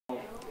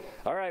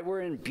All right, we're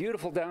in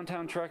beautiful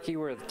downtown Truckee.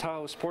 We're at the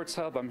Tahoe Sports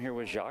Hub. I'm here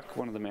with Jacques,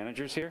 one of the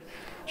managers here.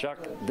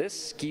 Jacques, this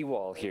ski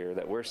wall here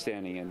that we're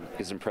standing in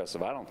is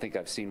impressive. I don't think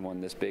I've seen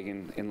one this big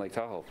in Lake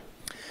Tahoe.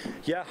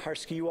 Yeah, our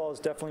ski wall is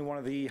definitely one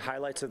of the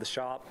highlights of the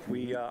shop.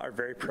 We are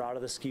very proud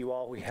of the ski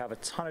wall. We have a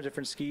ton of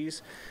different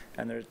skis,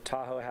 and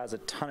Tahoe has a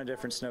ton of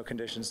different snow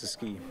conditions to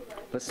ski.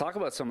 Let's talk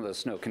about some of those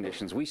snow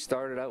conditions. We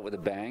started out with a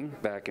bang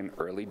back in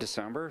early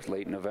December,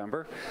 late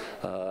November.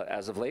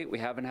 As of late, we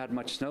haven't had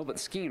much snow, but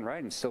skiing and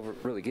riding is still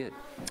really good.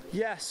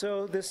 Yeah,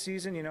 so this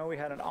season, you know, we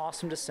had an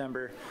awesome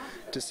December.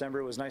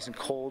 December was nice and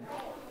cold.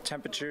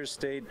 Temperatures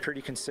stayed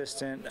pretty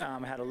consistent.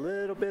 Had a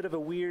little bit of a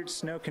weird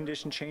snow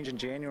condition change in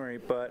January,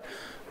 but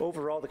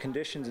overall the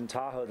conditions in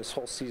Tahoe this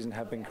whole season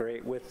have been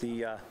great with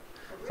the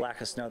lack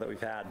of snow that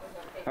we've had.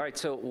 All right,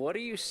 so what are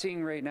you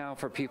seeing right now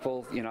for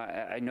people? You know,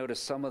 I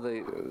noticed some of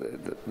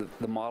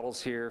the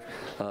models here,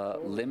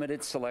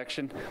 limited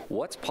selection.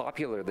 What's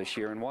popular this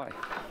year and why?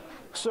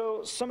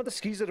 So some of the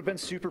skis that have been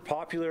super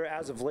popular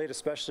as of late,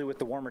 especially with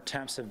the warmer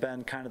temps, have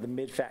been kind of the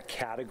mid-fat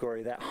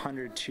category, that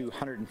 100 to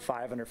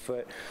 105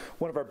 underfoot.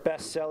 One of our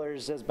best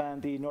sellers has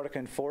been the Nordica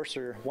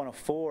Enforcer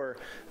 104.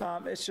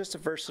 It's just a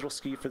versatile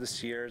ski for the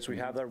Sierras. We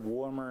have that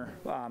warmer,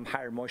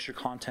 higher moisture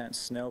content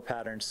snow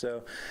pattern.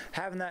 So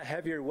having that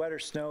heavier, wetter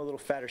snow, a little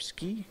fatter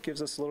ski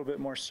gives us a little bit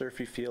more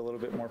surfy feel, a little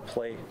bit more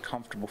play,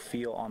 comfortable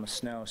feel on the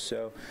snow.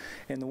 So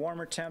in the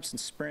warmer temps in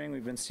spring,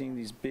 we've been seeing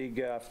these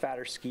big,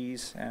 fatter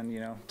skis, and you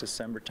know,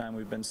 December time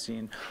we've been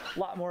seeing a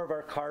lot more of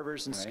our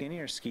carvers and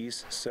skinnier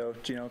skis. So,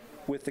 you know,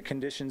 with the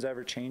conditions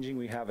ever changing,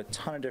 we have a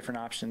ton of different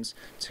options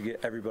to get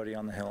everybody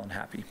on the hill and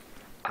happy.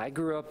 I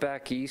grew up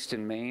back east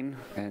in Maine,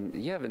 and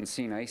you haven't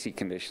seen icy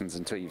conditions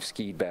until you've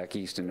skied back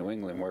east in New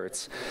England, where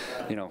it's,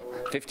 you know,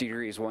 50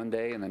 degrees one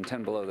day and then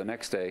 10 below the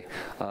next day.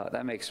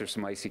 That makes for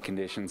some icy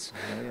conditions.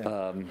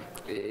 Oh,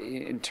 yeah.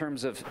 In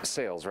terms of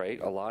sales,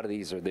 right, a lot of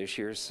these are this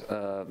year's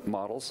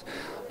models.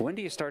 When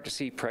do you start to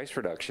see price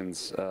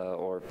reductions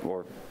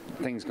or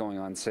things going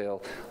on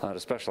sale to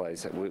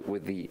Specialized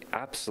with the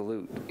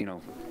absolute, you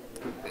know,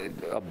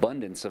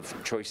 abundance of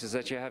choices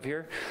that you have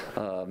here?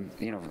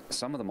 You know,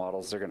 some of the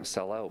models they're going to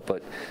sell out,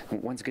 but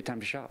when's a good time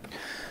to shop?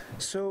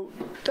 So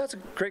that's a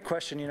great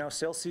question. You know,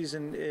 sales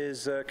season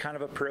is kind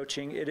of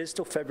approaching. It is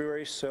still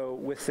February, so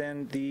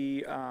within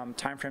the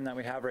time frame that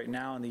we have right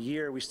now in the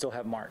year, we still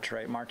have March,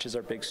 right? March is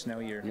our big snow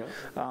year.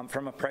 Yep.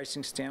 From a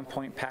pricing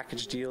standpoint,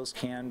 package deals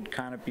can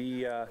kind of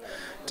be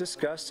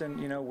discussed and,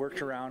 you know,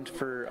 worked around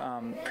for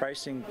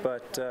pricing,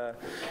 but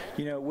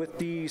you know, with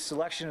the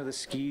selection of the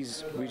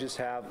skis, we just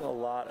have a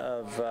lot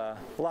of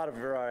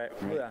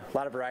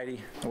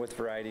variety. With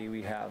variety,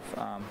 we have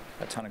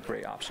a ton of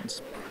great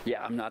options.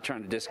 Yeah, I'm not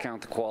trying to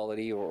discount the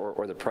quality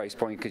or the price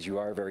point, because you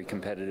are very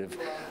competitive,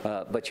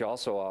 but you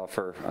also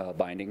offer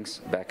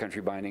bindings,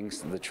 backcountry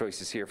bindings. The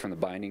choices here from the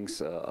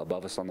bindings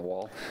above us on the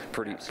wall,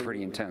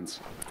 pretty intense.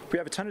 We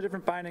have a ton of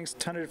different bindings, a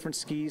ton of different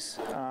skis.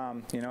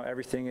 You know,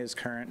 everything is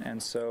current,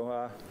 and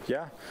so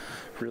yeah,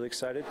 really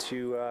excited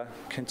to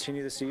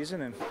continue the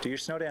season and do your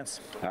snow dance.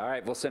 All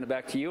right, we'll send it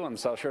back to you on the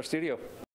South Shore Studio.